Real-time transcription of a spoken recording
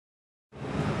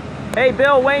Hey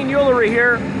Bill, Wayne Ulery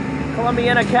here,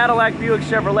 Columbiana Cadillac Buick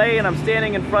Chevrolet, and I'm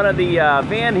standing in front of the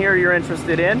van here you're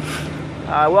interested in.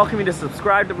 I welcome you to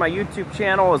subscribe to my YouTube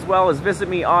channel as well as visit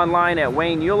me online at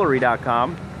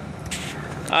wayneulery.com.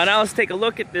 Now let's take a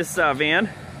look at this van.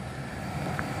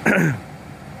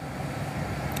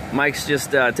 Mike's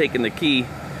just taking the key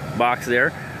box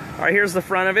there. All right, here's the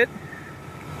front of it.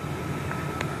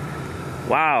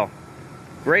 Wow,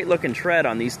 great looking tread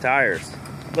on these tires.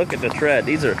 Look at the tread.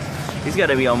 These got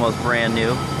to be almost brand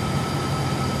new.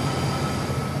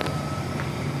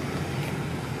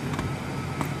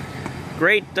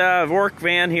 Great work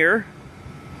van here.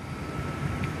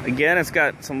 Again, it's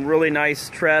got some really nice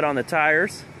tread on the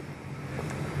tires.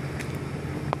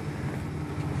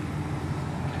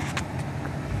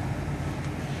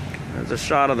 There's a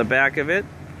shot of the back of it.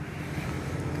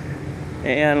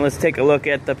 And let's take a look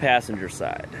at the passenger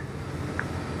side.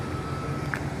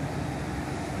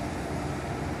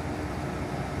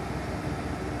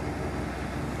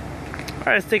 All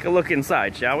right, let's take a look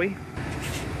inside, shall we?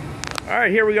 All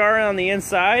right, here we are on the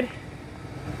inside.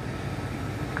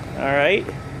 All right.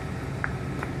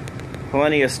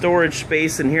 Plenty of storage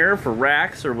space in here for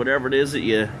racks or whatever it is that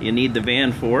you need the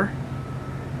van for.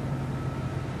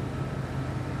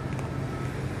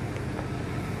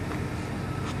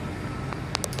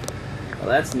 Well,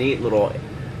 that's neat, little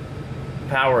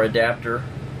power adapter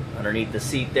underneath the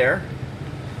seat there.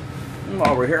 And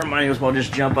while we're here, might as well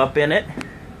just jump up in it.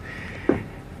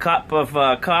 Cup of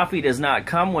coffee does not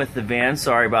come with the van.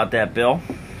 Sorry about that, Bill.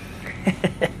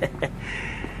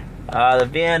 The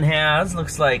van has,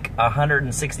 looks like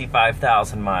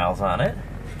 165,000 miles on it.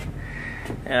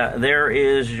 There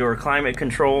is your climate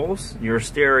controls, your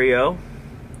stereo.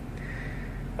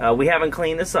 We haven't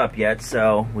cleaned this up yet,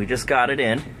 so we just got it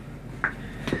in.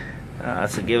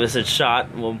 So give us a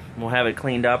shot. We'll have it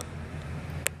cleaned up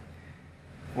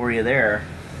for you there.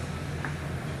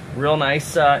 Real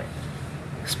nice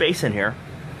space in here.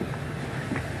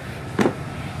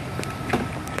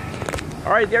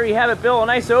 All right, there you have it, Bill. A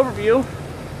nice overview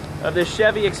of this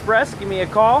Chevy Express. Give me a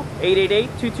call,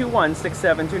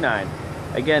 888-221-6729.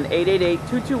 Again,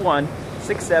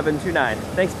 888-221-6729.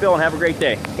 Thanks, Bill, and have a great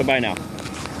day. Bye-bye now.